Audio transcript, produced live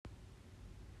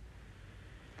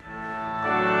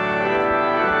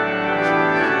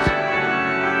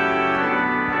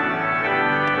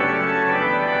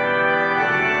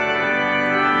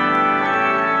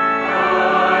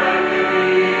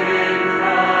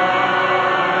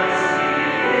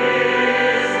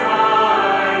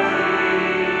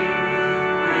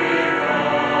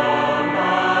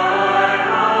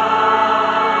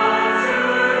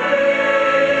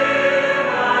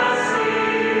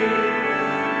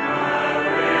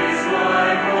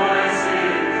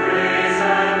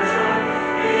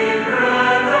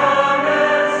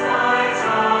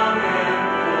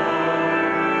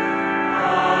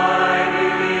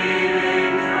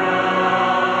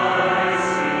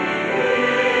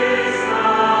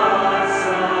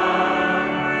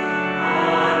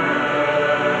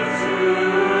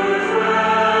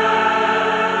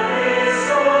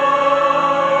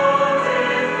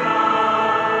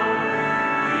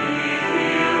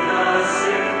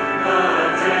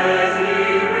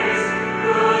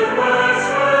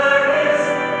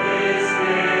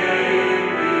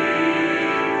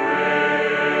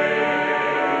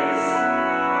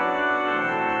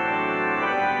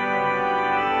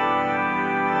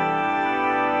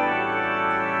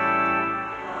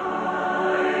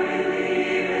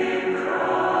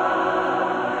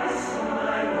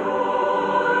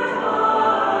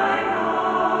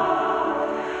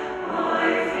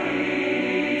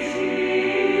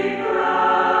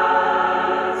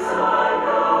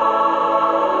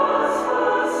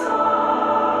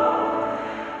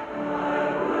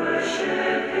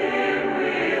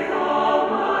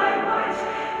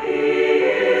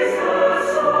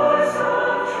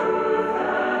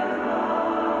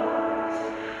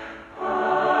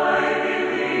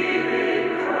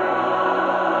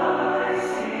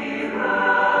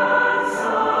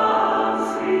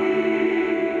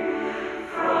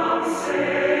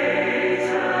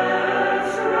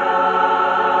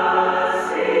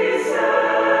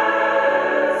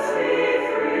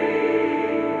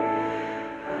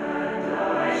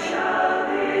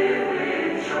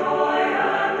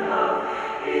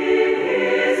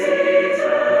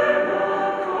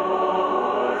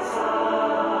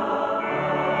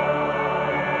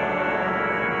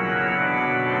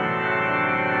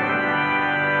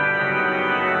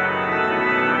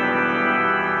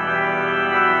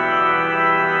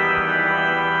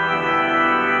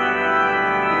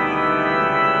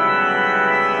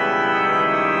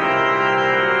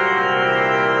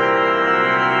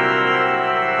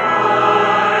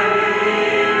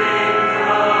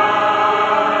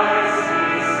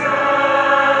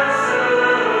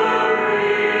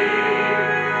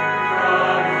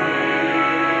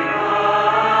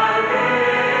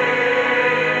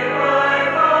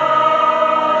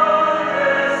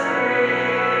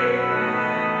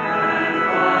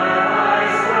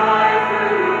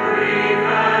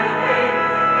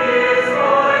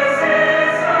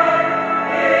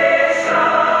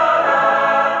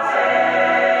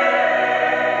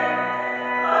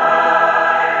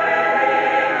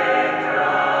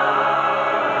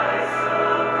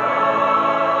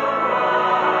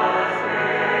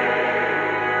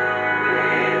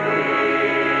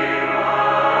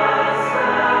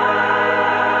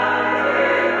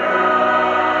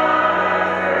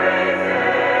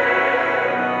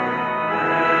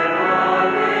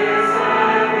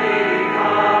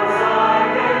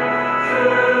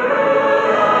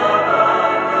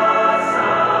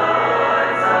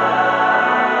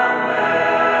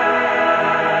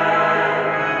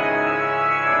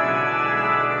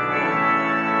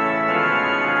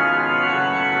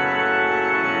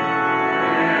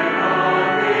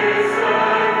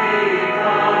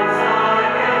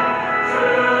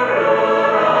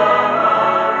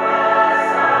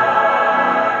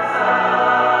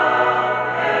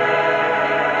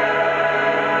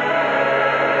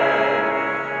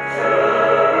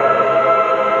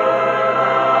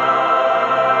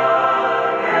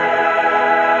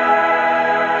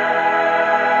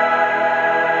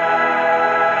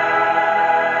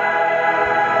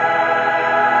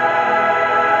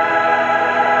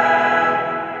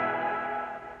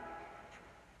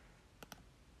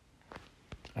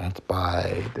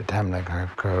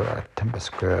America, Tempest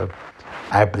Square.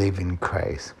 I believe in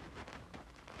Christ.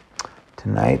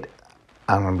 Tonight,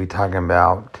 I'm going to be talking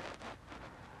about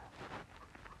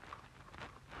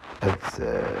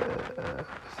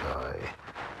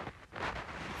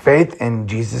faith in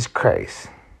Jesus Christ.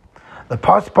 The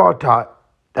Apostle Paul taught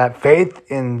that faith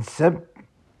in substance,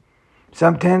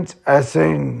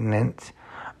 assurance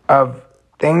of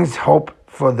things hoped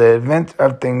for, the events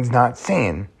of things not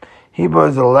seen.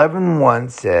 Hebrews 11:1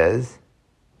 says,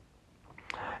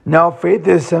 "Now faith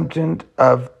is substance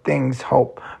of things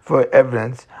hoped for,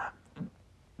 evidence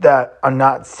that are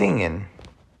not seen."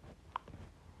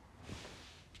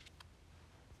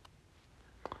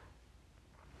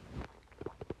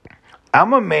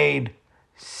 Alma made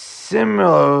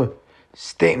similar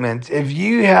statements. If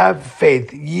you have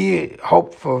faith, ye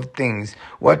hope for things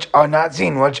which are not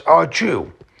seen, which are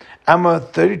true. Alma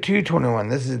 32:21.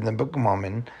 This is in the Book of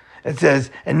Mormon. It says,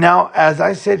 "And now, as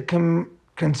I said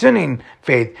concerning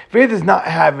faith, faith is not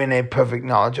having a perfect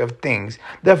knowledge of things.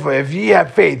 Therefore, if ye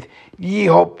have faith, ye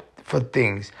hope for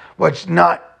things which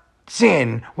not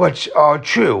seen, which are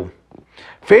true."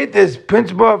 Faith is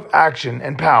principle of action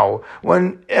and power.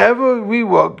 Whenever we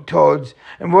work towards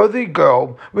a worthy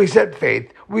goal, we set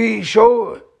faith. We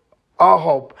show our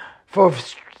hope for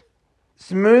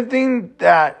smoothing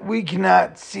that we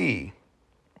cannot see.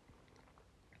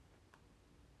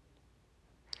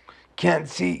 Can't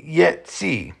see yet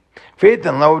see. Faith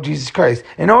in Lord Jesus Christ.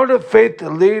 In order for faith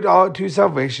to lead all to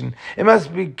salvation, it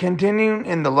must be continuing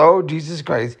in the Lord Jesus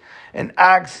Christ. In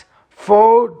Acts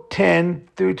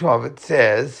 4:10-12, it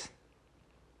says,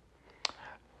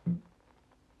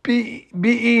 Be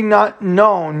ye not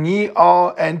known, ye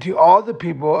all, and to all the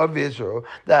people of Israel,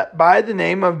 that by the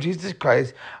name of Jesus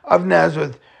Christ of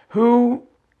Nazareth, who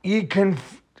ye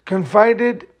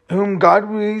confided, whom God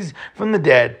raised from the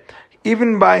dead,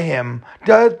 even by him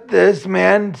doth this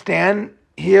man stand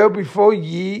here before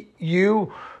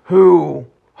you who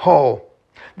whole.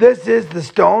 This is the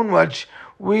stone which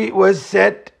was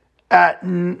set at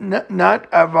not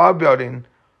of our building,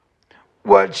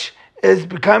 which is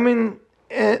becoming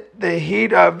the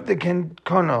heat of the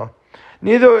corner.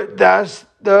 Neither does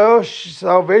there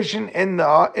salvation in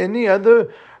any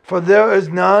other, for there is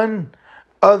none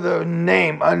other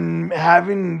name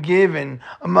having given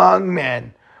among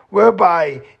men,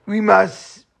 whereby we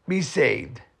must be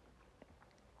saved.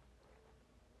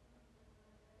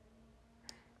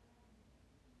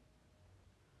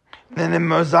 Then in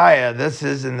Mosiah, this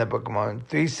is in the Book of Mormon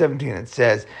 3:17, it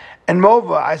says, "And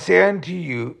moreover, I say unto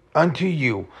you,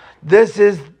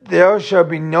 there shall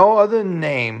be no other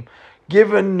name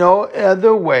given, no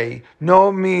other way,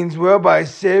 no means whereby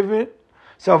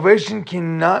salvation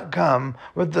cannot come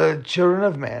with the children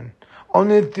of man,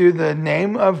 only through the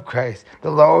name of Christ,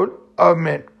 the Lord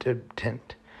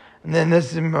omnipotent." And then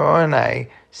this is Moroni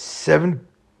 7,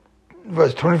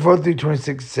 verse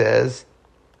 24-26 says,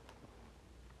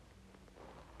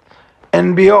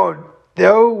 "And behold,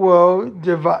 there were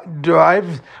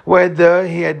drives where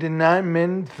he had denied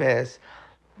men fast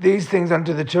these things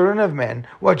unto the children of men,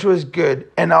 which was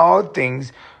good, and all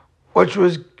things which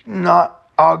was not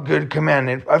all good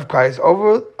commanded of Christ.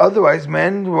 Otherwise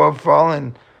men were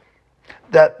fallen,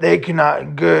 that they could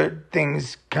not good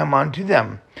things come unto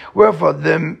them. Wherefore,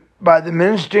 by the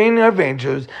ministering of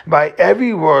angels, by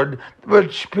every word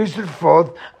which proceeded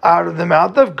forth out of the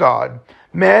mouth of God,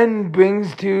 man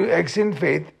brings to excellent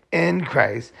faith in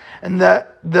Christ, and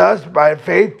that thus by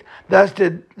faith thus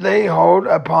did lay hold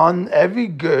upon every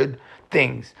good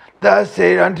things, thus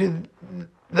said unto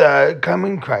the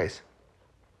coming Christ."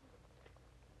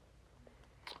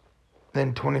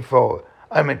 Then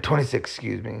 26,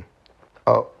 excuse me.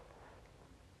 Oh,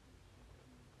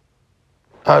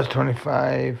 I was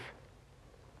 25.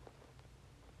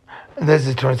 This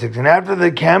is 26. "And after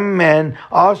the common man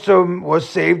also was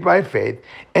saved by faith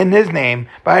in his name,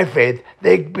 by faith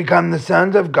they become the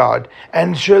sons of God.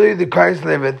 And surely the Christ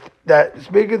liveth, that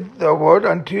speaketh the word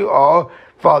unto all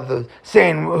fathers,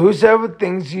 saying, Whosoever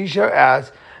things ye shall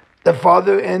ask the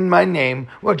Father in my name,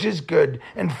 which is good,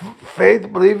 and faith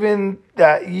believing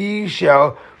that ye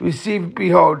shall receive,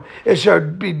 behold, it shall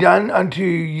be done unto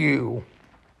you."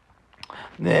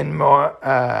 Then more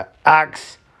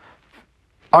Acts,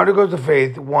 Articles of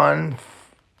Faith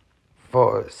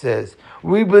 1:4 says,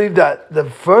 "We believe that the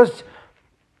first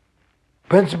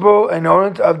principle and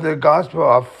ordinance of the gospel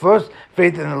are first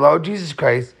faith in the Lord Jesus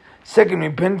Christ, second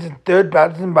repentance, third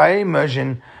baptism by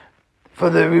immersion for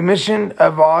the remission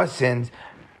of our sins,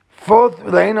 fourth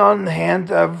laying on the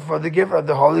hands for the gift of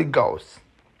the Holy Ghost."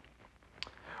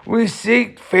 We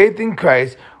seek faith in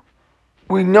Christ.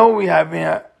 We know we have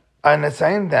and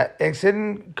assigning that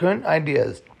exceeding current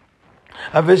ideas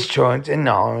of his choice and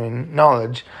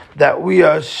knowledge that we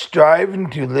are striving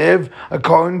to live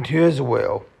according to his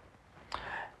will.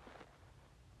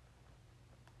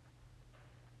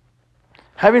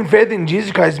 Having faith in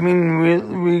Jesus Christ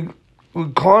means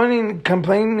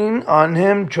complaining on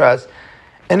him, trust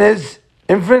in his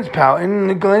infinite power, and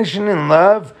neglection and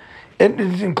love. It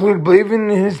includes believing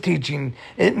in his teaching.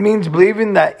 It means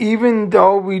believing that even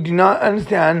though we do not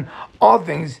understand all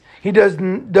things, he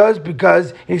does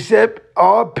because he accepts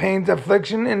all pains,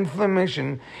 affliction, and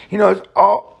inflammation. He knows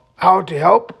all how to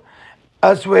help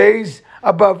us raise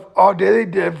above all daily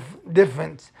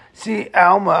difference. See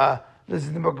Alma. This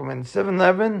is the book of Romans,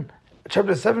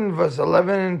 chapter 7, verse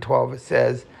 11 and 12. It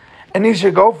says, "And he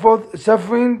shall go forth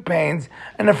suffering pains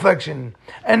and affliction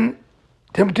and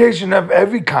temptation of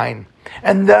every kind.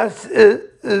 And thus is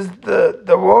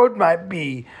the word might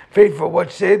be faithful,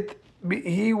 which saith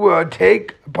he will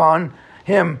take upon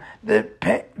him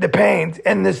the pains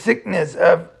and the sickness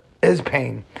of his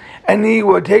pain. And he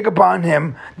will take upon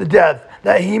him the death,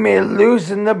 that he may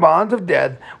loosen the bonds of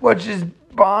death, which is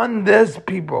bond this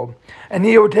people. And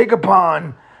he will take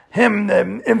upon him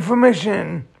the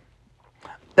information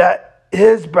that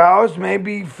his bowels may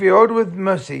be filled with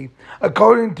mercy,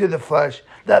 according to the flesh,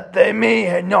 that they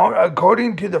may know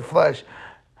according to the flesh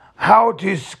how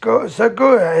to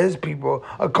succor his people,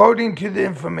 according to the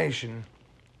information."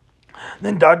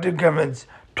 Then Dr. Clemens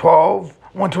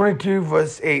 122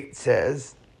 verse 8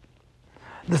 says,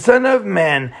 "The Son of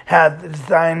Man hath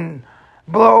designed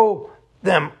below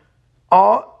them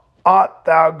all, art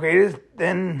thou greater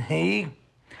than he?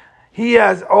 He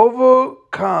has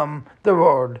overcome the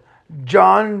world."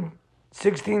 John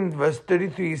 16 verse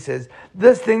 33 says,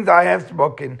 "These things I have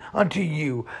spoken unto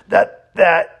you, that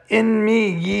in me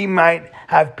ye might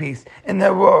have peace. In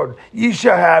the world ye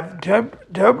shall have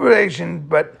tribulation,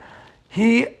 but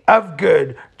he of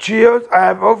good cheer, I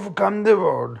have overcome the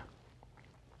world."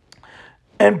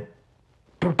 And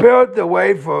prepared the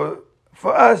way for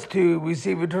us to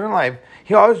receive eternal life.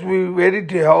 He always be ready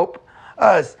to help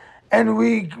us, and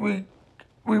we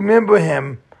remember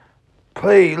him.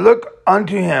 Pray, look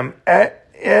unto him. At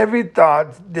every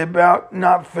thought, devout,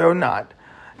 not fear not.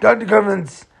 Dr.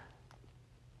 Clemens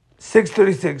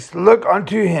 6:36. Look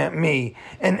unto him, me,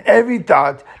 in every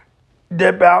thought,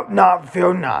 devout, not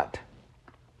fear not.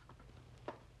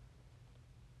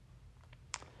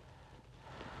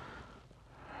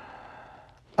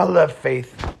 I love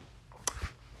faith.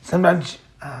 Sometimes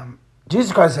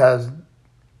Jesus Christ has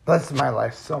blessed my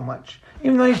life so much,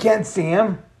 even though you can't see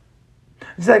him.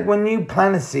 It's like when you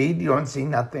plant a seed, you don't see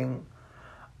nothing.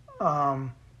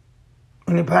 When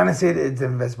you plant a seed, it's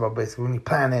invisible, basically. When you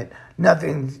plant it,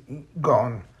 nothing's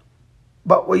gone.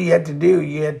 But what you have to do,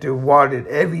 you have to water it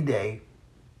every day.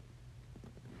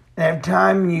 And every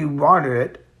time you water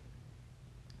it,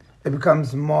 it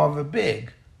becomes more of a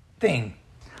big thing.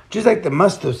 Just like the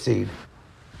mustard seed.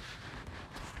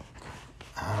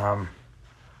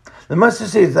 The mustard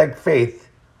seed is like faith.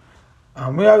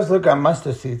 We always look at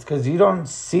mustard seeds because you don't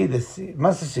see the seed.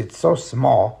 Mustard seed's so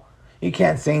small, you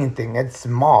can't see anything. It's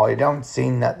small. You don't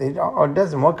see nothing. Or it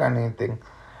doesn't work on anything.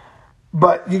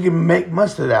 But you can make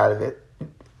mustard out of it.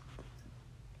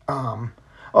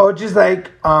 Or just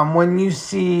like when you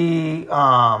see, you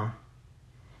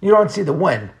don't see the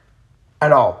wind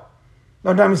at all.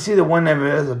 No time you see the wind, if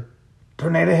there's a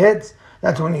tornado hits,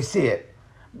 that's when you see it.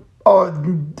 Or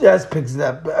dust picks it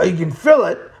up. You can feel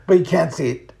it, but you can't see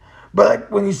it. But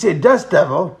like when you see a dust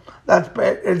devil, it's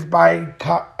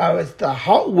the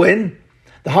hot wind.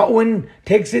 The hot wind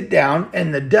takes it down,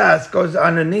 and the dust goes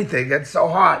underneath it. It gets so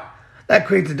hot that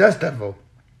creates a dust devil,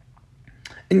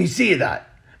 and you see that,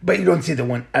 but you don't see the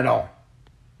wind at all.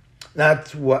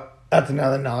 That's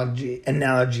another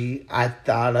analogy I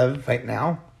thought of right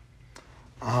now.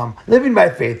 Living by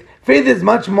faith. Faith is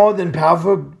much more than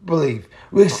powerful belief.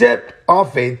 We accept our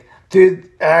faith through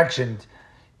actions.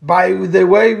 By the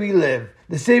way we live,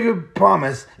 the Savior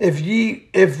promised, if ye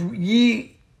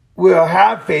will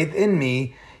have faith in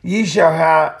me, ye shall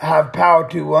have power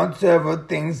to whatsoever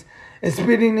things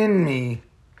exceeding in me.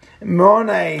 In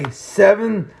Moroni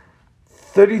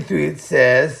 7:33 it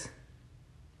says,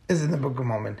 this is in the book of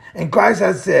Mormon, and Christ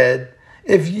has said,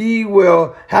 if ye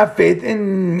will have faith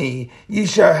in me, ye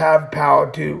shall have power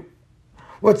to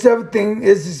whatsoever thing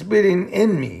is exceeding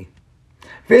in me.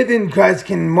 Faith in Christ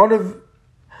can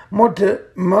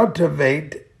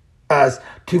motivate us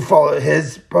to follow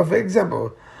his perfect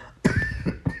example.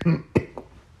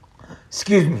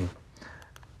 Excuse me.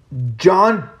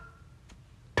 John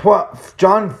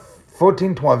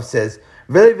 14:12 says,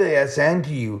 Verily, verily, I say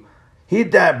unto you, He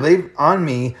that believeth on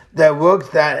me, the works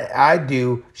that I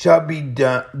do shall be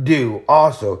do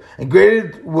also, and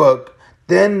greater work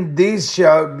than these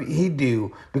shall he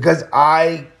do, because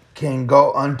I can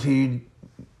go unto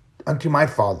my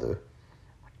Father.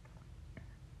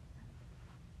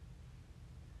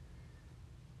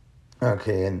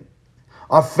 Okay, and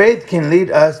our faith can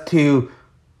lead us to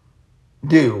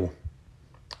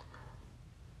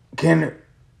can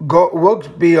works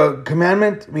be a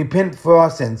commandment, repent for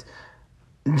our sins.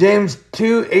 James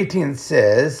 2:18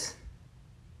 says,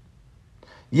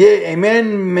 Yea, a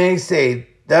man may say,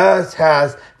 Thus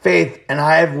has faith, and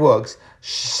I have works.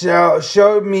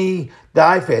 Show me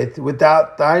thy faith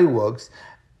without thy works.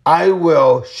 I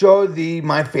will show thee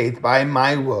my faith by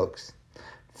my works.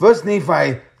 1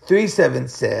 Nephi 3:7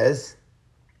 says,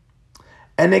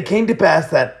 And it came to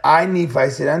pass that I, Nephi,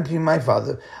 said unto my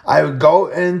father, I will go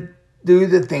and do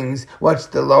the things which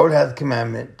the Lord hath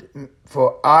commanded.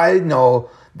 For I know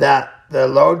that the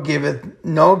Lord giveth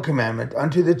no commandment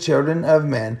unto the children of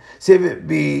men, save it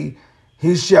be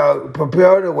he shall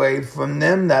prepare a way from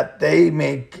them that they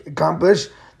may accomplish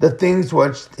the things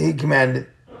which he commanded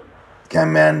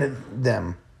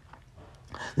them.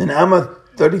 Then Amos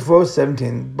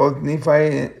 34:17, both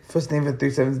Nephi, 1 Nephi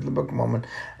 3:7 is in the Book of Mormon,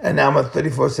 and Amos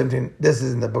 34:17, this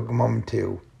is in the Book of Mormon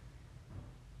too.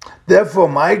 Therefore,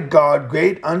 my God,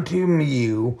 great unto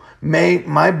you,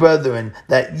 my brethren,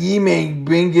 that ye may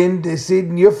bring in the seed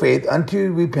in your faith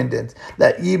unto repentance,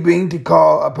 that ye bring to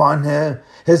call upon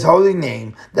his holy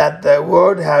name, that the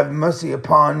Lord have mercy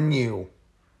upon you.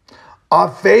 Our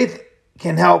faith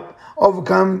can help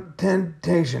overcome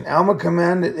temptation. Alma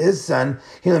commanded his son,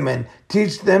 Helaman,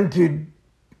 teach them to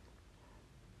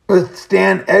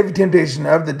withstand every temptation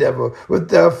of the devil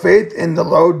with their faith in the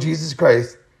Lord Jesus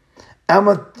Christ.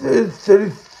 Alma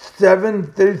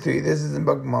 37:33, this is in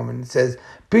the Book of Mormon, it says,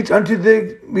 Preach unto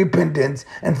the repentance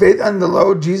and faith on the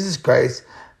Lord Jesus Christ.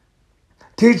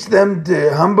 Teach them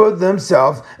to humble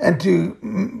themselves and to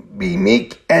be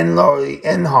meek and lowly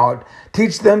in heart.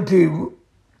 Teach them to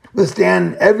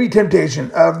withstand every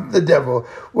temptation of the devil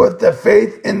with the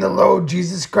faith in the Lord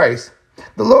Jesus Christ.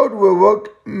 The Lord will work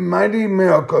mighty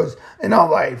miracles in our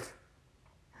life.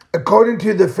 According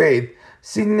to the faith,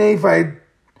 see Nephi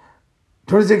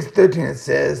 26:13, it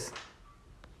says,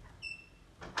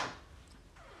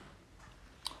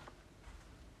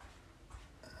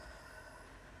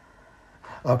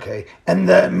 Okay, and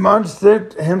the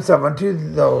demonstrated himself unto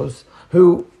those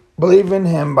who believe in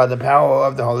him by the power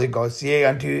of the Holy Ghost, yea,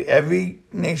 unto every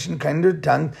nation, kindred,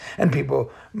 tongue, and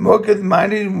people, worketh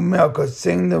mighty miracles,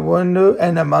 sing the wonder,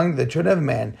 and among the children of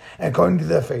man, according to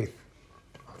their faith.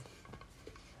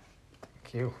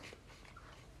 Thank you.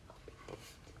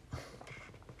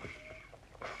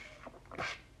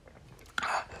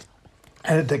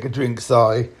 I had to take a drink,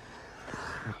 sorry.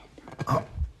 Oh,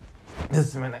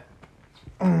 just a minute.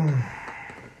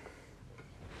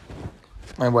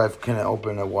 My wife couldn't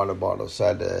open a water bottle, so I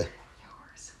had to...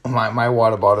 My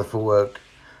water bottle for work.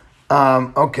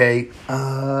 Okay.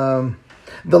 The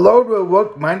Lord will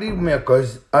work mighty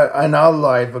miracles in our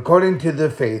life according to the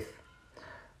faith.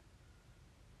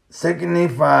 2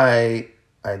 Nephi...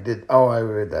 I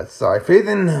read that. Sorry. Faith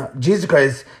in Jesus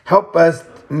Christ help us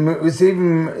receive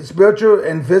spiritual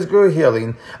and physical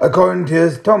healing according to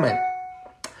his atonement.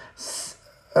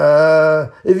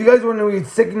 If you guys want to read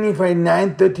 2 Nephi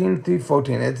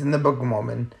 9:13-14, it's in the Book of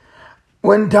Mormon.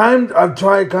 When times of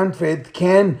trial come, faith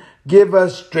can give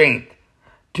us strength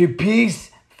to peace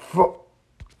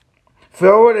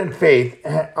forward in faith,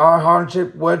 our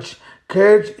hardship, which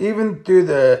courage even through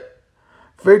the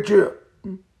virtue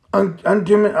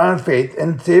ultimate on faith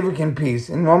and Savior can peace.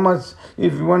 In Romans,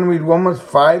 if you want to read Romans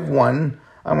 5:1,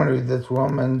 I'm going to read this,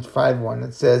 Romans 5:1.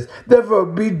 It says, Therefore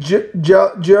be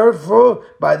joyful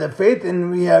by the faith,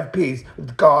 and we have peace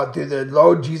with God through the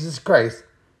Lord Jesus Christ.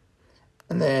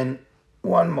 And then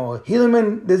one more.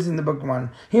 Helaman, this is in the Book of Mormon.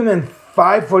 Helaman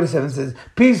 5:47 says,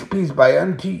 Peace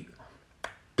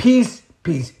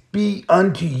be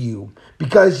unto you,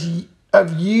 because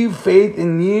of you faith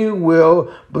in you will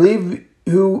believe,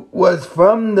 who was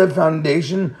from the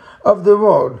foundation of the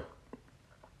world.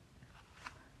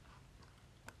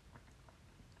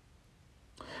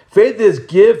 Faith is a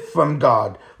gift from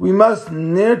God. We must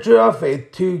nurture our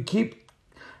faith to keep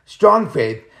strong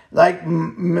faith. Like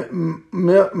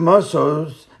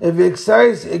muscles, if it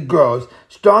exercises, it grows.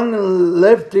 Strong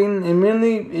lifting,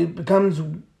 immediately it becomes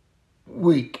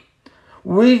weak.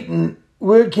 We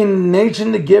can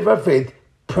nation to give our faith,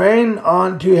 praying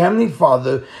on to Heavenly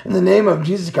Father in the name of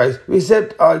Jesus Christ. We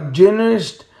accept our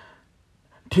generous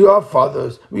to our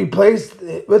fathers. We place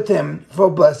with him for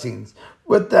blessings.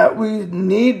 With that, we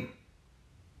need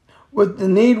With the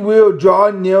need, we will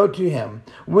draw near to him.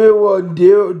 We will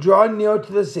draw near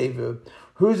to the Savior,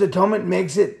 whose atonement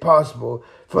makes it possible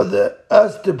for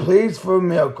us to please for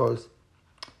miracles.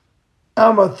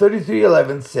 Alma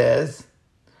 33:11 says,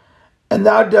 "And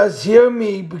thou dost hear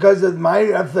me because of my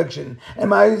affliction and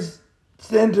my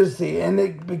sincerity,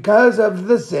 and because of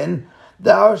the sin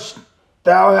thou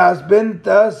hast been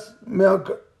thus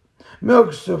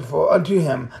merciful unto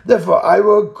him. Therefore I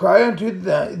will cry unto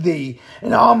thee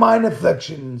in all mine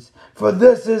afflictions, for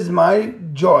this is my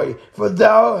joy, for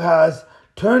thou hast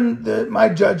turned my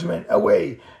judgment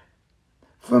away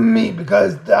from me,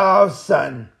 because thou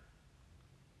son."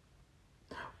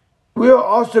 We will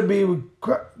also be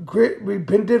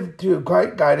repentive to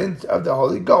guidance of the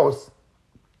Holy Ghost.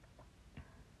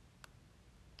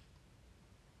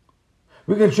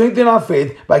 We can strengthen our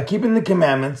faith by keeping the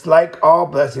commandments, like all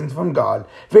blessings from God.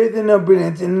 Faith and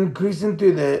obedience and increasing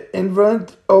through the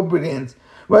inherent obedience,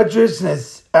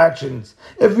 righteousness actions.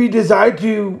 If we desire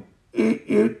to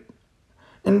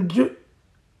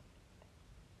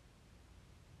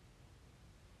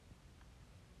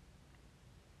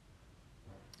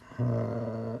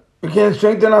we can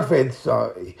strengthen our faith.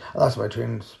 Sorry, I lost my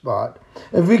train of thought.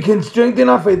 If we can strengthen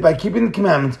our faith by keeping the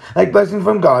commandments, like blessings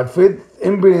from God, faith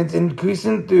and obedience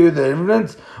increasing through the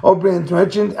evidence, obedience,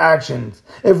 righteous actions.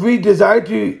 If we desire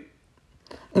to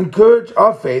encourage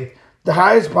our faith the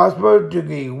highest possible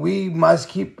degree, we must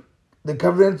keep the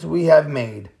covenants we have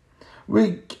made.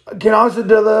 We can also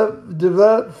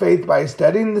develop faith by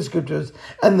studying the scriptures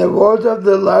and the words of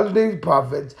the latter-day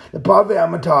prophets. The prophet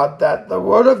Alma taught that the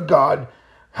word of God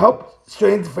helps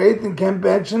strengthen faith and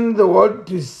compassion. The word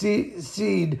to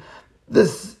seed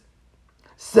this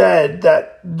said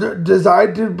that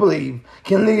desire to believe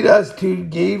can lead us to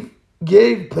give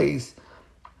place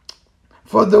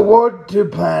for the word to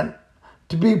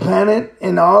be planted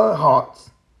in our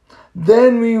hearts.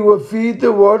 Then we will feed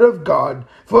the word of God,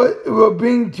 for it will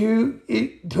bring to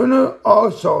eternal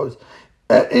our souls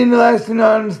an everlasting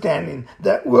understanding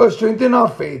that will strengthen our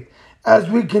faith as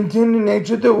we continue to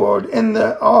nature the word in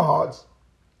our hearts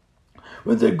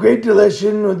with a great delight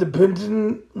with the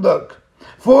penitent look.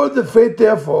 For the faith,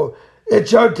 therefore, it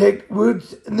shall take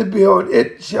roots, and behold,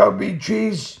 it shall be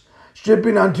trees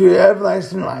stripping unto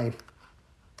everlasting life.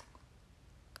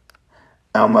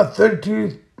 Alma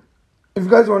 32. If you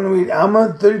guys want to read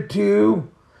Alma 32,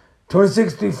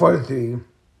 26 through 43,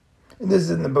 this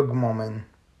is in the Book of Mormon.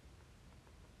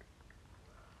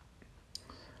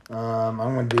 I'm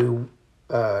going to do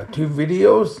 2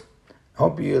 videos.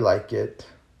 Hope you like it.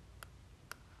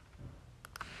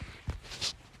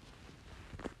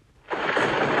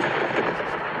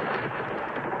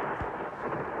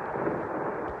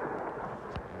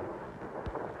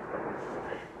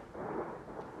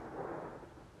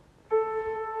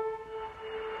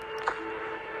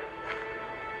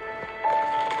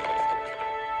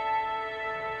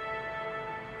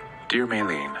 Dear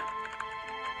Maylene,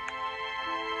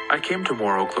 I came to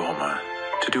Moore, Oklahoma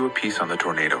to do a piece on the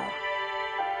tornado,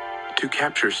 to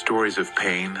capture stories of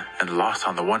pain and loss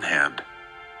on the one hand,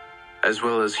 as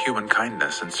well as human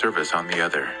kindness and service on the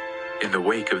other, in the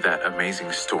wake of that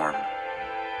amazing storm.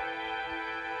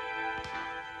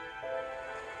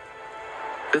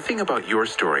 The thing about your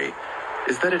story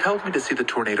is that it helped me to see the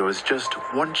tornado as just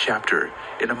one chapter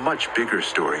in a much bigger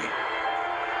story.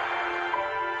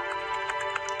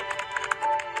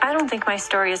 I don't think my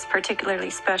story is particularly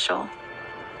special.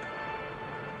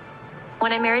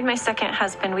 When I married my second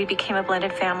husband, we became a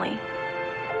blended family.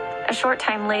 A short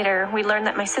time later, we learned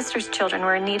that my sister's children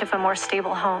were in need of a more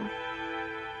stable home.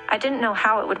 I didn't know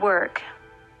how it would work,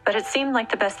 but it seemed like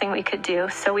the best thing we could do,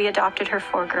 so we adopted her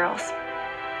 4 girls.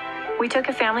 We took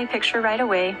a family picture right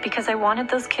away because I wanted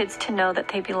those kids to know that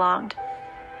they belonged.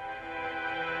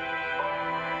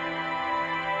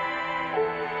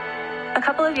 A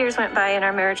couple of years went by and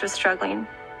our marriage was struggling.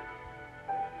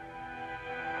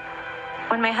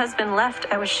 When my husband left,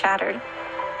 I was shattered.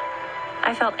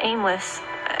 I felt aimless,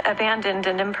 abandoned,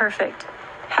 and imperfect.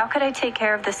 How could I take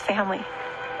care of this family?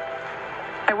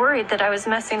 I worried that I was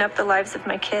messing up the lives of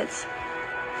my kids.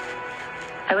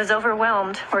 I was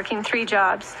overwhelmed, working 3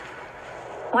 jobs.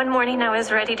 One morning, I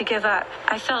was ready to give up.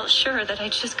 I felt sure that I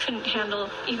just couldn't handle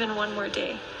even one more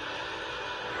day.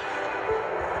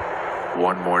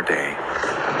 One more day.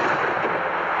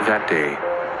 That day,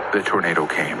 the tornado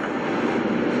came.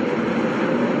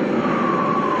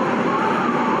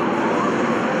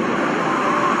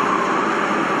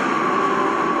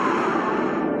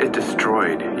 It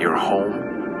destroyed your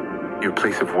home, your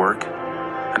place of work,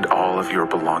 and all of your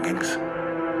belongings.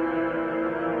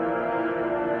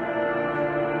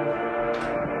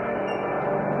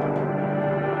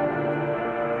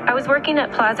 I was working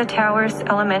at Plaza Towers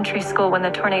Elementary School when the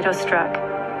tornado struck.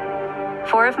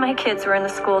 4 of my kids were in the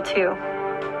school too.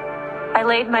 I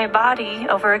laid my body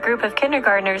over a group of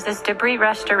kindergartners as debris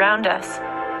rushed around us.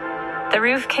 The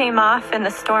roof came off and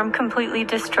the storm completely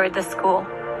destroyed the school.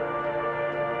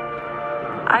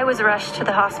 I was rushed to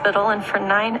the hospital, and for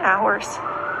 9 hours,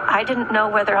 I didn't know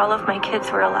whether all of my kids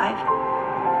were alive.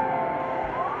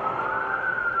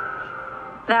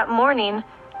 That morning,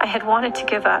 I had wanted to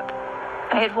give up.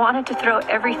 I had wanted to throw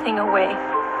everything away.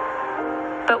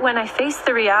 But when I faced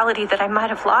the reality that I might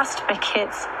have lost my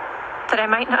kids, that I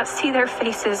might not see their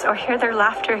faces or hear their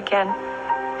laughter again,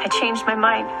 I changed my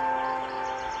mind.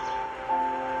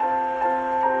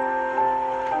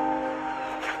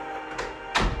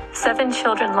 Seven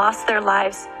children lost their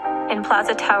lives in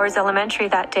Plaza Towers Elementary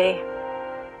that day.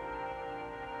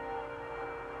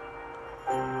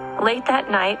 Late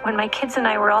that night, when my kids and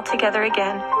I were all together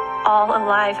again, all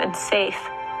alive and safe,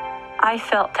 I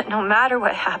felt that no matter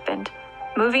what happened,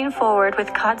 moving forward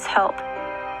with God's help,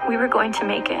 we were going to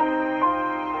make it.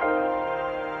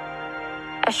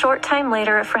 A short time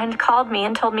later, a friend called me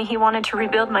and told me he wanted to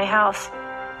rebuild my house.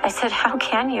 I said, "How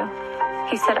can you?"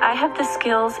 He said, "I have the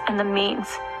skills and the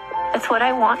means. That's what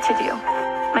I want to do."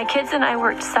 My kids and I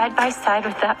worked side by side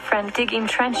with that friend, digging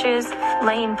trenches,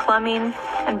 laying plumbing,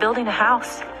 and building a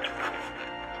house.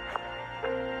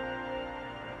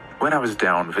 When I was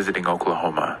down visiting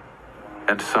Oklahoma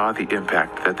and saw the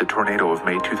impact that the tornado of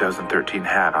May 2013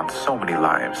 had on so many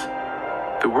lives,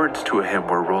 the words to a hymn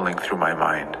were rolling through my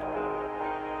mind.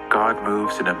 God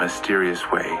moves in a mysterious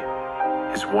way,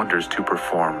 his wonders to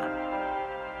perform.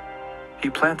 He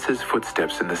plants his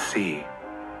footsteps in the sea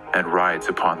and rides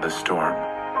upon the storm.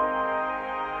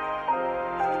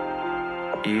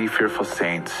 Ye fearful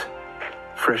saints,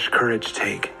 fresh courage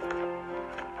take.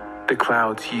 The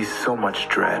clouds ye so much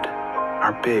dread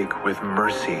are big with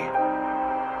mercy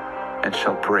and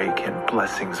shall break in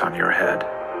blessings on your head.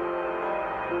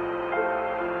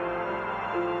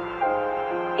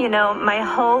 You know, my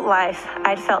whole life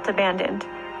I'd felt abandoned,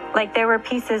 like there were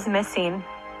pieces missing.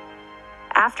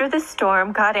 After the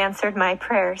storm, God answered my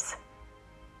prayers.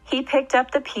 He picked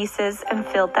up the pieces and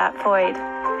filled that void.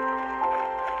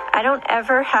 I don't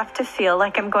ever have to feel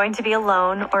like I'm going to be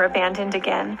alone or abandoned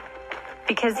again,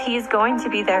 because He's going to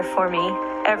be there for me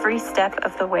every step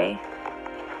of the way.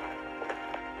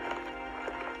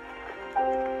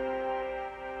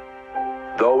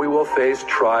 Though we will face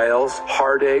trials,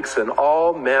 heartaches, and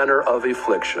all manner of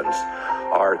afflictions,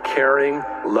 our caring,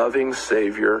 loving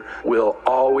Savior will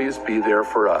always be there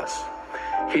for us.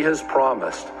 He has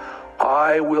promised,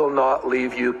 "I will not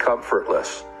leave you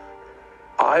comfortless.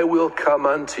 I will come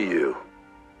unto you."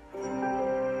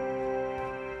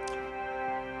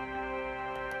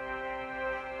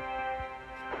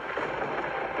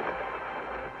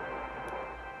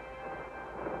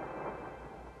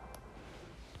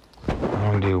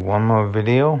 I'm going to do one more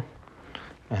video,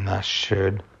 and that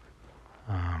should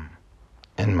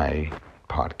end my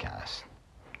podcast.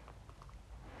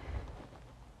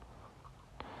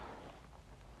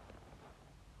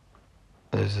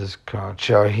 This is called,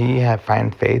 "Shall He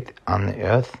Find Faith on the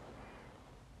Earth?"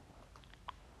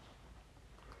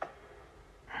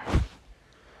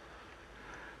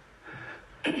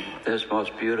 This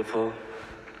most beautiful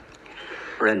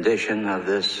rendition of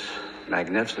this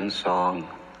magnificent song,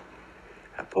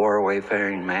 "A Poor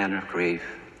Wayfaring Man of Grief,"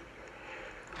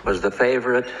 was the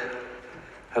favorite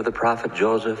of the prophet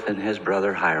Joseph and his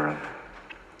brother Hiram.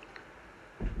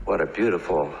 What a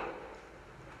beautiful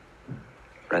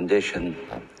rendition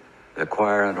the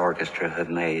choir and orchestra have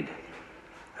made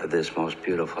of this most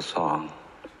beautiful song.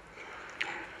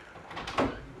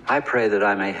 I pray that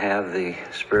I may have the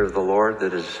Spirit of the Lord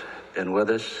that has been with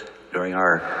us during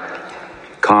our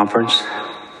conference,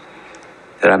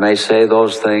 that I may say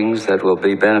those things that will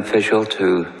be beneficial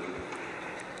to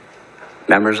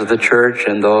members of the church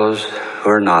and those who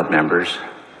are not members.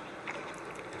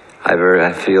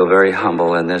 I feel very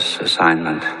humble in this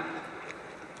assignment.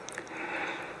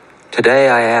 Today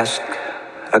I ask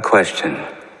a question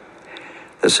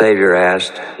the Savior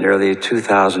asked nearly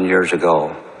 2,000 years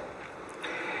ago.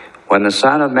 "When the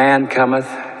Son of Man cometh,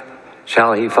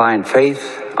 shall he find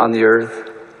faith on the earth?"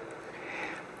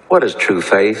 What is true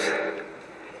faith?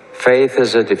 Faith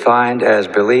is defined as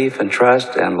belief and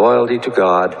trust and loyalty to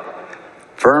God,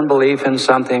 firm belief in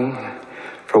something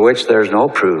for which there is no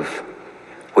proof.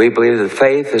 We believe that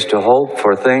faith is to hope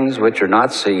for things which are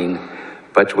not seen,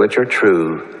 but which are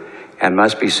true, and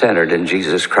must be centered in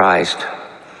Jesus Christ.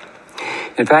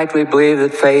 In fact, we believe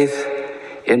that faith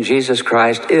in Jesus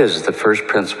Christ is the first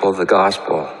principle of the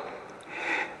gospel.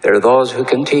 There are those who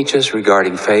can teach us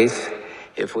regarding faith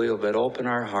if we will but open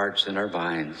our hearts and our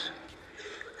minds.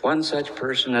 One such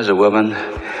person is a woman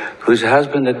whose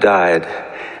husband had died,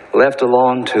 left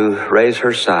alone to raise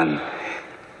her son.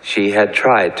 She had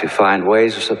tried to find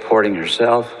ways of supporting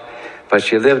herself, but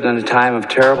she lived in a time of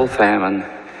terrible famine.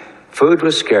 Food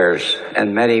was scarce,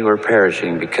 and many were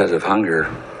perishing because of hunger.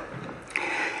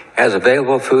 As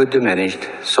available food diminished,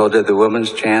 so did the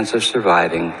woman's chance of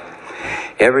surviving.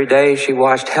 Every day she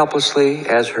watched helplessly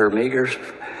as her meager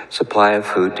supply of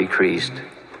food decreased.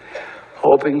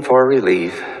 Hoping for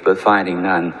relief, but finding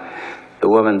none, the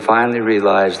woman finally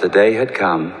realized the day had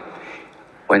come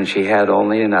when she had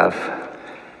only enough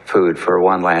food for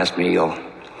one last meal.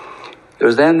 It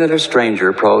was then that a stranger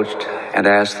approached and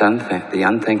asked the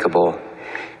unthinkable.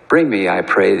 "Bring me, I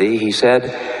pray thee," he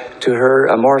said to her,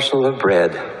 "a morsel of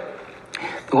bread."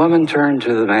 The woman turned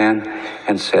to the man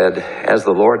and said, "As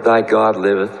the Lord thy God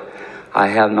liveth, I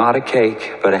have not a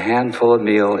cake, but a handful of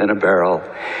meal in a barrel,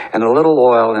 and a little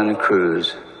oil in a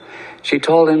cruse." She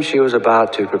told him she was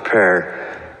about to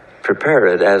prepare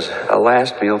it as a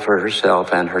last meal for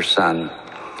herself and her son,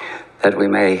 that we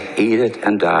may eat it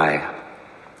and die.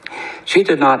 She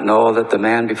did not know that the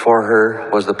man before her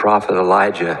was the prophet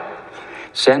Elijah,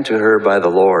 sent to her by the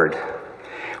Lord.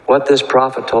 What this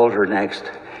prophet told her next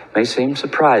may seem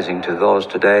surprising to those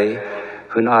today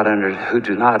who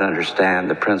do not understand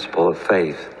the principle of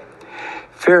faith.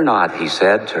 "Fear not," he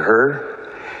said to her,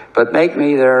 "but make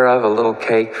me thereof a little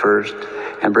cake first,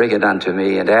 and bring it unto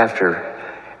me, and after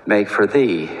make for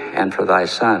thee and for thy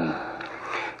son."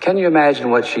 Can you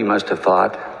imagine what she must have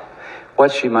thought?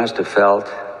 What she must have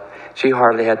felt? She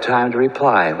hardly had time to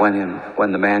reply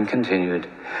when the man continued,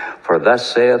 "For thus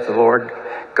saith the Lord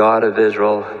God of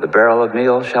Israel, the barrel of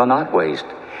meal shall not waste,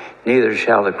 neither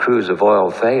shall the cruse of oil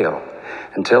fail,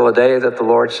 until the day that the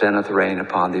Lord sendeth rain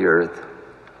upon the earth."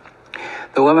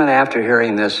 The woman, after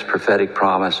hearing this prophetic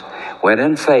promise, went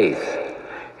in faith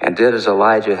and did as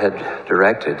Elijah had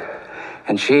directed.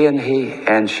 And she and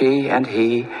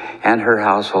he and her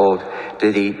household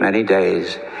did eat many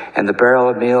days, and the barrel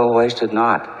of meal wasted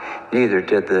not, neither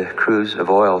did the cruse of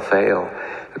oil fail,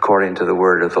 according to the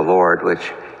word of the Lord,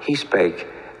 which he spake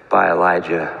by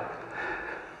Elijah.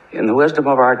 In the wisdom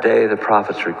of our day, the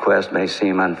prophet's request may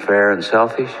seem unfair and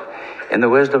selfish. In the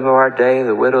wisdom of our day,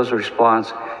 the widow's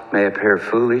response may appear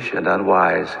foolish and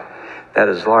unwise. That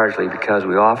is largely because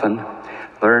we often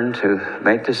learn to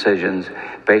make decisions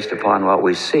based upon what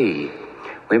we see.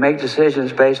 We make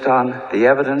decisions based on the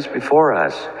evidence before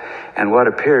us and what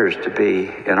appears to be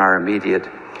in our immediate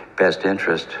best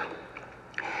interest.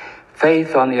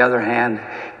 Faith, on the other hand,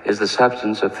 is the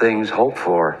substance of things hoped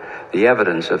for, the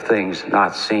evidence of things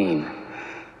not seen.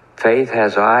 Faith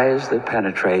has eyes that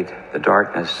penetrate the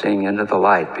darkness, seeing into the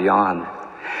light beyond.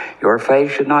 Your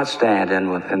faith should not stand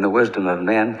in the wisdom of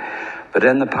men, but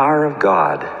in the power of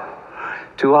God.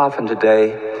 Too often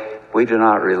today, we do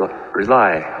not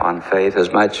rely on faith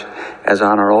as much as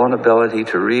on our own ability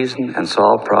to reason and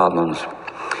solve problems.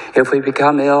 If we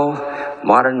become ill,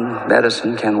 modern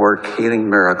medicine can work healing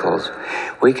miracles.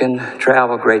 We can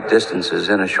travel great distances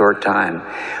in a short time.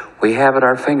 We have at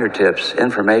our fingertips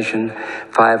information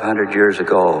 500 years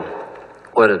ago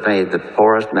would have made the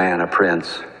poorest man a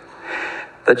prince.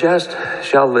 The just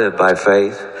shall live by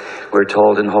faith, we're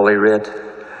told in Holy Writ.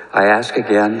 I ask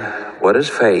again, what is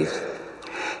faith?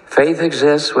 Faith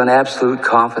exists when absolute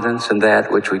confidence in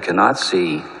that which we cannot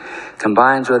see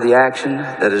combines with the action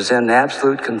that is in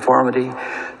absolute conformity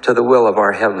to the will of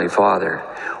our Heavenly Father.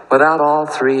 Without all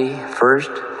three, first,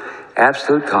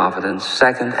 absolute confidence,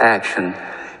 second, action,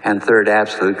 and third,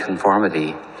 absolute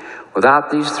conformity. Without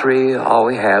these three, all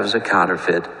we have is a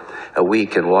counterfeit, a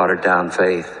weak and watered down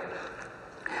faith.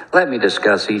 Let me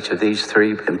discuss each of these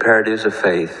three imperatives of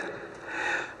faith.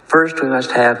 First, we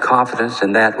must have confidence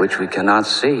in that which we cannot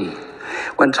see.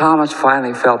 When Thomas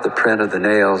finally felt the print of the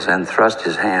nails and thrust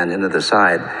his hand into the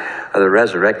side of the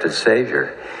resurrected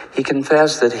Savior, he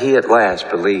confessed that he at last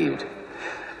believed.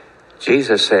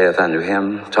 Jesus saith unto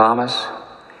him, Thomas,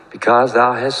 because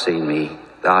thou hast seen me,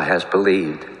 thou hast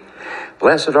believed.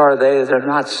 Blessed are they that have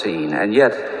not seen, and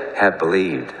yet have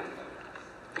believed.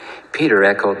 Peter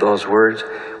echoed those words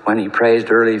when he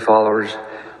praised early followers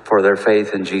for their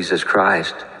faith in Jesus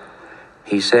Christ.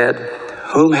 He said,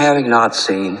 whom having not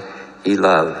seen, ye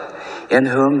love, in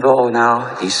whom though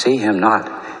now ye see him not,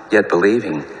 yet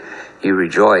believing, ye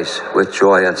rejoice with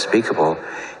joy unspeakable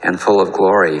and full of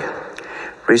glory,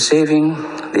 receiving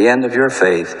the end of your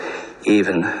faith,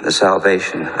 even the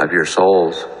salvation of your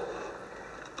souls.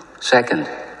 Second,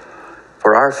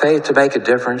 for our faith to make a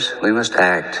difference, we must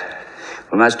act.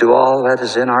 We must do all that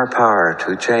is in our power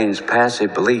to change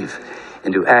passive belief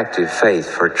into active faith,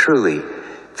 for truly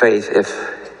faith,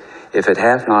 if it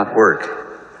hath not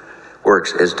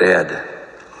works, is dead.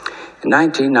 In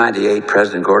 1998,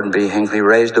 President Gordon B. Hinckley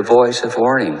raised a voice of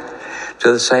warning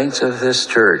to the saints of this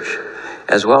church,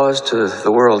 as well as to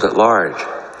the world at large.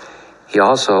 He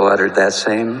also uttered that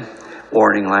same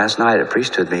warning last night at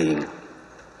priesthood meeting.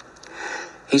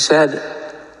 He said,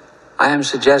 "I am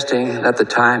suggesting that the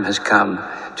time has come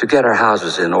to get our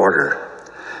houses in order.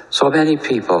 So many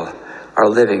people are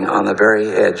living on the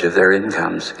very edge of their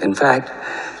incomes. In fact,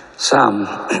 some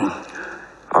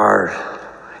are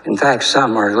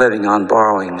living on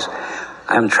borrowings.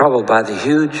 I am troubled by the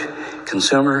huge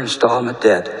consumer installment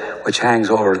debt which hangs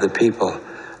over the people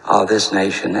of this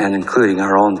nation, and including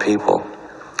our own people."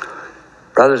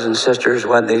 Brothers and sisters,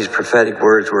 when these prophetic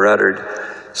words were uttered,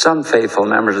 some faithful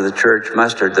members of the church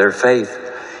mustered their faith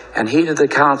and heeded the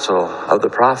counsel of the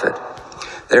prophet.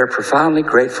 They are profoundly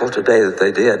grateful today that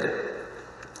they did.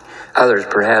 Others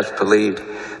perhaps believed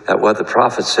that what the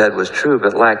prophet said was true,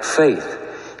 but lacked faith,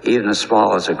 even as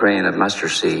small as a grain of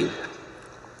mustard seed.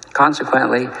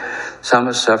 Consequently, some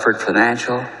have suffered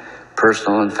financial,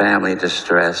 personal, and family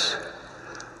distress.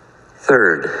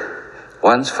 Third,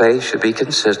 one's faith should be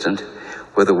consistent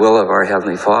with the will of our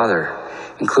Heavenly Father,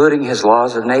 including His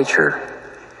laws of nature.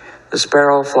 The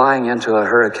sparrow flying into a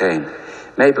hurricane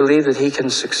may believe that he can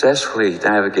successfully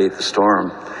navigate the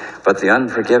storm, but the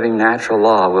unforgiving natural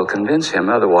law will convince him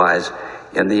otherwise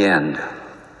in the end.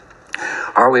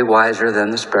 Are we wiser than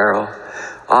the sparrow?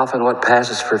 Often what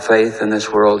passes for faith in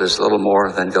this world is little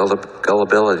more than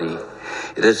gullibility.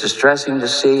 It is distressing to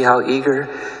see how eager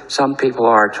some people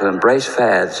are to embrace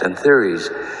fads and theories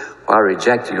while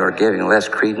rejecting or giving less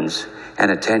credence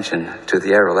and attention to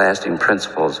the everlasting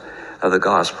principles of the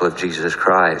gospel of Jesus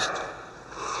Christ.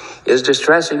 It is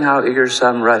distressing how eager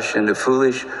some rush into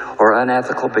foolish or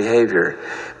unethical behavior,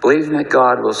 believing that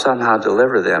God will somehow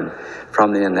deliver them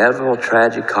from the inevitable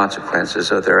tragic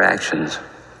consequences of their actions.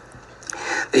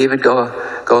 They even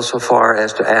go so far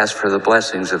as to ask for the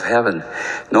blessings of heaven,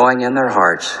 knowing in their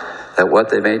hearts that what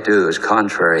they may do is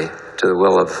contrary to the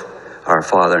will of our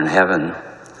Father in heaven.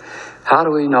 How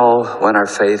do we know when our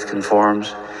faith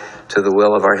conforms to the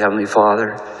will of our Heavenly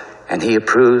Father and He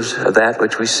approves of that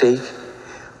which we seek?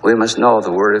 We must know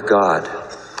the Word of God.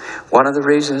 One of the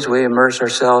reasons we immerse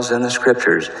ourselves in the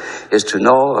Scriptures is to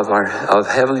know of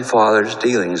Heavenly Father's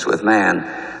dealings with man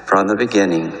from the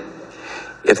beginning.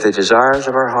 If the desires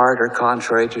of our heart are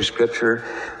contrary to Scripture,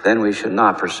 then we should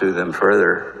not pursue them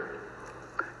further.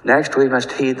 Next, we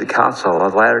must heed the counsel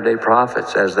of latter-day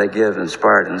prophets as they give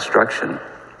inspired instruction.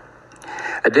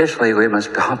 Additionally, we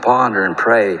must ponder and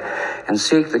pray and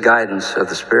seek the guidance of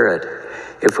the Spirit.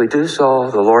 If we do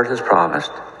so, the Lord has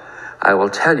promised, "I will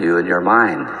tell you in your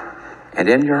mind and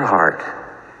in your heart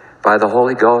by the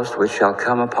Holy Ghost which shall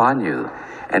come upon you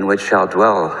and which shall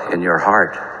dwell in your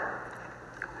heart."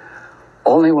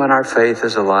 Only when our faith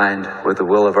is aligned with the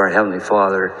will of our Heavenly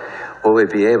Father will we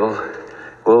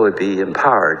be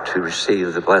empowered to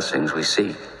receive the blessings we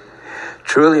seek.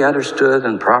 Truly understood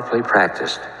and properly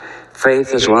practiced,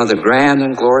 faith is one of the grand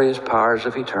and glorious powers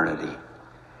of eternity.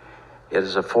 It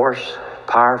is a force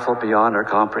powerful beyond our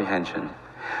comprehension.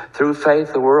 Through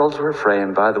faith, the worlds were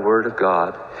framed by the Word of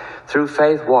God. Through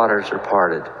faith, waters are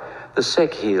parted, the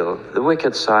sick healed, the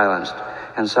wicked silenced,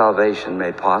 and salvation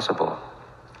made possible.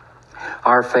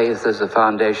 Our faith is the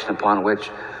foundation upon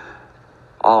which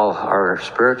all our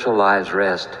spiritual lives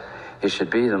rest. It should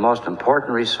be the most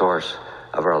important resource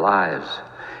of our lives.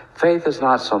 Faith is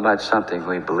not so much something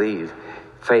we believe.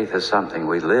 Faith is something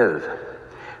we live.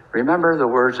 Remember the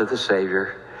words of the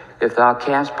Savior, "If thou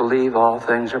canst believe, all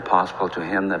things are possible to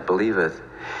him that believeth.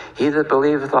 He that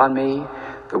believeth on me,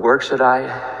 the works that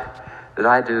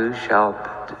I do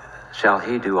shall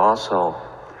he do also,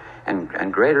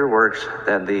 and greater works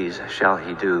than these shall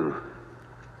he do."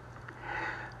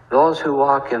 Those who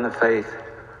walk in the faith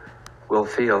will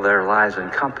feel their lives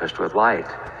encompassed with light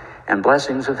and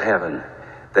blessings of heaven.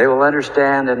 They will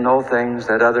understand and know things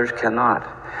that others cannot.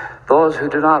 Those who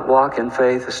do not walk in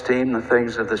faith esteem the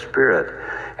things of the Spirit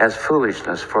as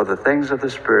foolishness, for the things of the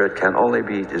Spirit can only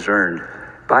be discerned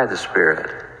by the Spirit.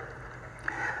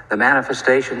 The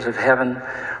manifestations of heaven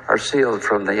are sealed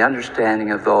from the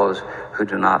understanding of those who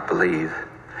do not believe.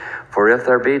 For if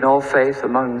there be no faith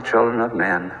among the children of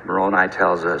men, Moroni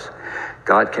tells us,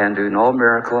 God can do no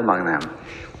miracle among them.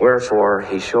 Wherefore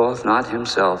he showeth not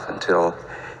himself until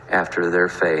after their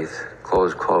faith.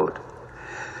 Close quote.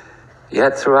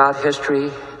 Yet throughout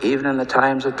history, even in the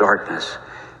times of darkness,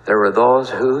 there were those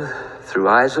who, through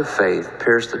eyes of faith,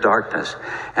 pierced the darkness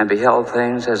and beheld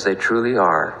things as they truly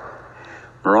are.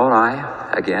 Moroni,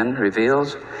 again,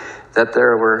 reveals that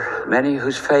there were many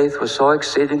whose faith was so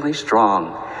exceedingly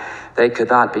strong they could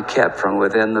not be kept from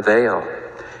within the veil,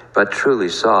 but truly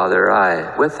saw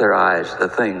with their eyes the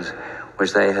things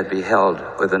which they had beheld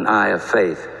with an eye of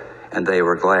faith, and they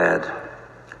were glad.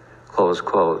 Close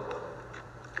quote.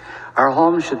 Our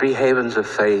homes should be havens of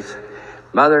faith.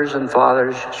 Mothers and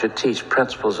fathers should teach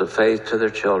principles of faith to their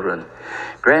children.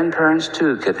 Grandparents,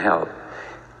 too, can help.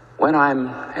 When I'm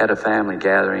at a family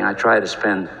gathering, I try to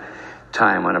spend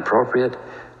time, when appropriate,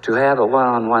 to have a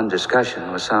one-on-one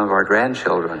discussion with some of our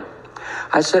grandchildren.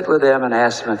 I sit with them and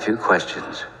ask them a few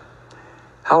questions.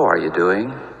 How are you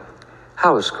doing?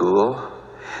 How is school?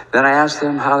 Then I ask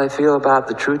them how they feel about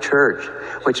the true church,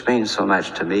 which means so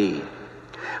much to me.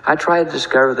 I try to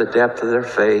discover the depth of their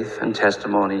faith and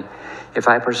testimony. If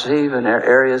I perceive in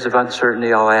areas of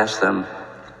uncertainty, I'll ask them,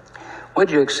 would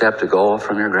you accept a goal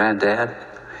from your granddad?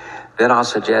 Then I'll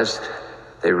suggest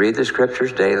they read the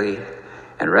scriptures daily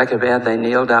and recommend they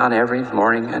kneel down every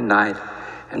morning and night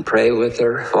and pray with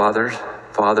their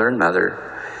father and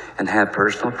mother and have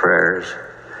personal prayers.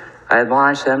 I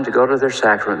admonish them to go to their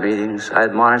sacrament meetings. I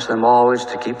admonish them always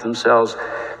to keep themselves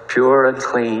pure and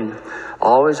clean,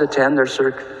 always attend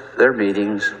their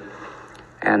meetings,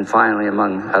 and finally,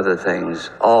 among other things,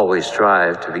 always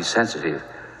strive to be sensitive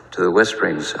to the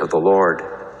whisperings of the Lord.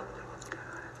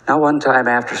 Now, one time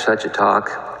after such a talk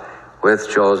with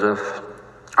Joseph,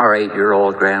 our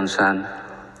 8-year-old grandson,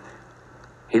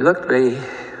 he looked me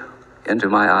into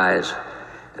my eyes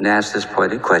and asked this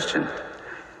pointed question,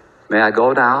 "May I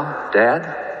go now,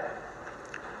 Dad?"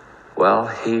 Well,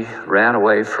 he ran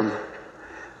away from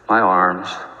my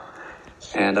arms,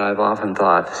 and I've often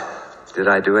thought, did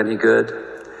I do any good?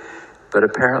 But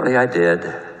apparently I did,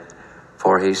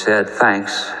 for he said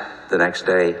thanks the next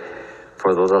day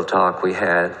for the little talk we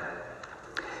had.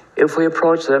 If we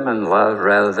approach them in love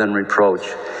rather than reproach,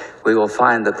 we will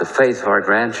find that the faith of our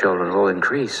grandchildren will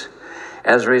increase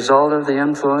as a result of the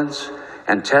influence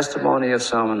and testimony of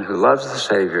someone who loves the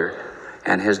Savior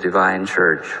and his divine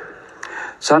church.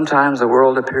 Sometimes the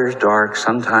world appears dark.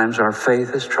 Sometimes our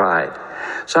faith is tried.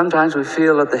 Sometimes we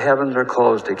feel that the heavens are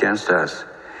closed against us.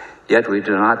 Yet we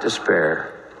do not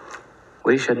despair.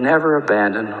 We should never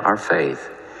abandon our faith.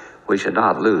 We should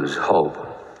not lose hope.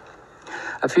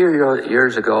 A few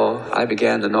years ago, I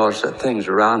began to notice that things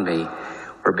around me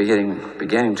were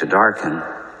beginning to darken.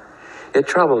 It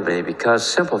troubled me because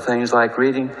simple things like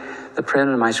reading the print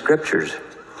of my scriptures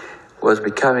was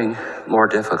becoming more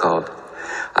difficult.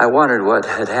 I wondered what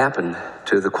had happened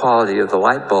to the quality of the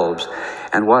light bulbs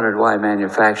and wondered why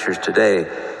manufacturers today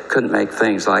couldn't make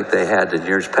things like they had in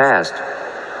years past.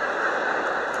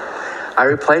 I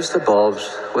replaced the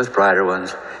bulbs with brighter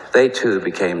ones. They too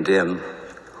became dim.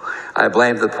 I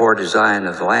blamed the poor design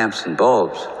of the lamps and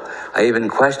bulbs. I even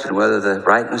questioned whether the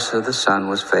brightness of the sun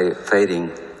was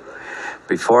fading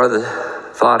before the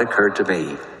thought occurred to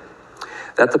me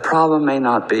that the problem may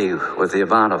not be with the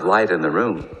amount of light in the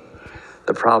room.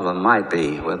 The problem might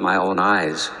be with my own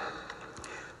eyes.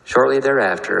 Shortly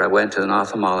thereafter, I went to an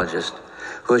ophthalmologist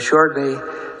who assured me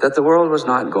that the world was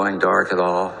not going dark at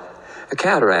all. A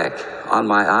cataract on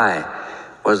my eye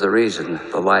was the reason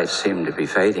the light seemed to be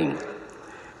fading.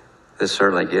 This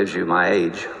certainly gives you my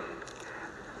age.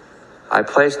 I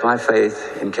placed my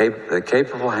faith in the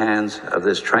capable hands of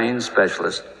this trained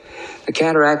specialist. The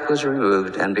cataract was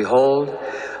removed, and behold,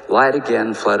 light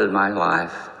again flooded my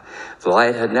life. The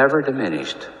light had never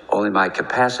diminished, only my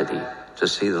capacity to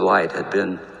see the light had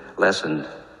been lessened.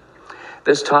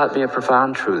 This taught me a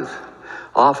profound truth.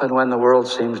 Often when the world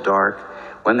seems dark,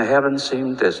 when the heavens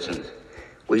seem distant,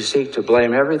 we seek to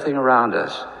blame everything around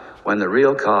us when the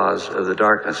real cause of the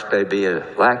darkness may be a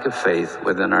lack of faith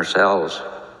within ourselves.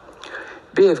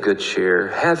 Be of good cheer,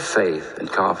 have faith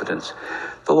and confidence.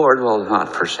 The Lord will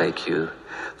not forsake you.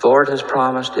 The Lord has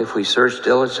promised if we search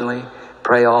diligently,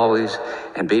 pray always,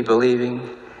 and be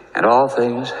believing, and all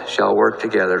things shall work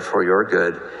together for your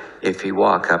good if you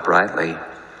walk uprightly.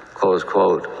 Close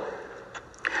quote.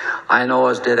 I know,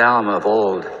 as did Alma of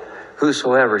old,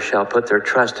 whosoever shall put their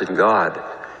trust in God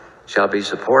shall be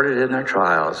supported in their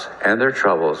trials and their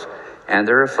troubles and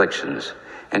their afflictions,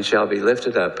 and shall be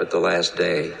lifted up at the last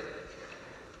day.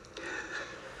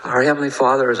 Our Heavenly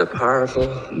Father is a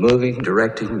powerful, moving,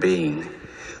 directing being.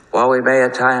 While we may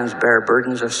at times bear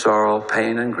burdens of sorrow,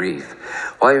 pain, and grief,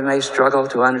 while we may struggle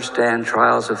to understand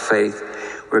trials of faith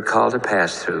we're called to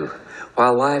pass through,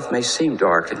 while life may seem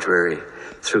dark and dreary,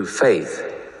 through faith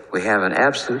we have an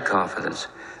absolute confidence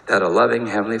that a loving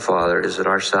Heavenly Father is at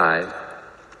our side.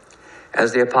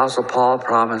 As the Apostle Paul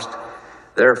promised,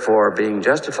 therefore, being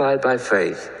justified by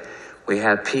faith, we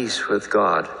have peace with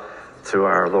God through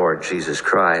our Lord Jesus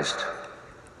Christ.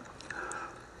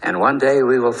 And one day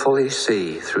we will fully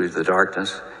see through the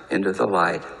darkness into the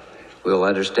light. We will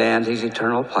understand his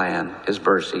eternal plan, his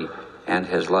mercy, and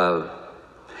his love.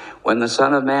 When the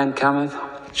Son of Man cometh,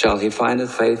 shall he find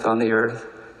faith on the earth?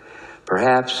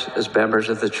 Perhaps, as members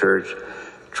of the church,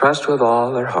 trust with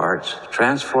all their hearts,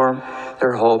 transform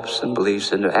their hopes and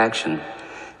beliefs into action,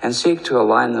 and seek to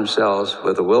align themselves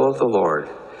with the will of the Lord.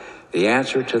 The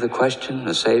answer to the question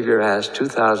the Savior asked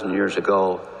 2,000 years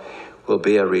ago will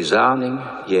be a resounding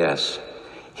yes.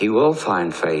 He will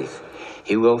find faith.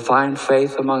 He will find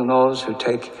faith among those who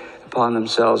take upon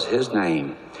themselves his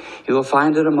name. He will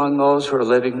find it among those who are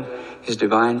living his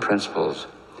divine principles.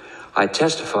 I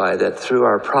testify that through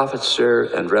our prophet, seer,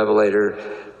 and revelator,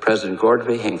 President Gordon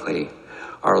B. Hinckley,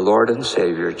 our Lord and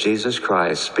Savior, Jesus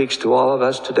Christ, speaks to all of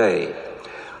us today.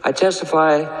 I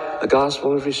testify the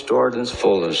gospel is restored in its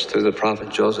fullness through the prophet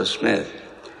Joseph Smith.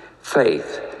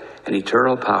 Faith and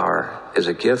eternal power is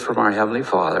a gift from our Heavenly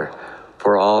Father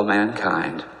for all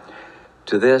mankind.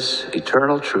 To this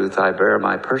eternal truth I bear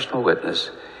my personal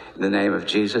witness in the name of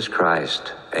Jesus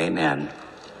Christ. Amen.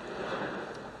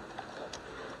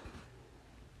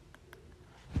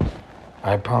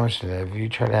 I promise you that if you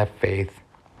try to have faith,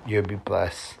 you'll be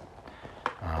blessed.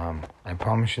 I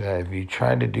promise you that if you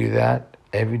try to do that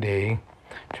every day,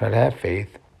 try to have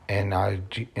faith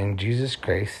in Jesus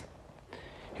Christ,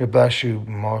 he'll bless you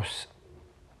most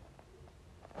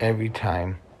every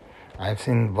time. I've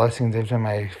seen blessings every time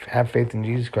I have faith in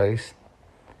Jesus Christ.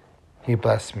 He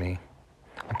blessed me.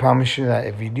 I promise you that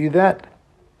if you do that,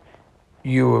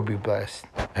 you will be blessed.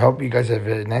 I hope you guys have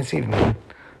a nice evening.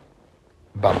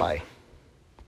 Bye-bye.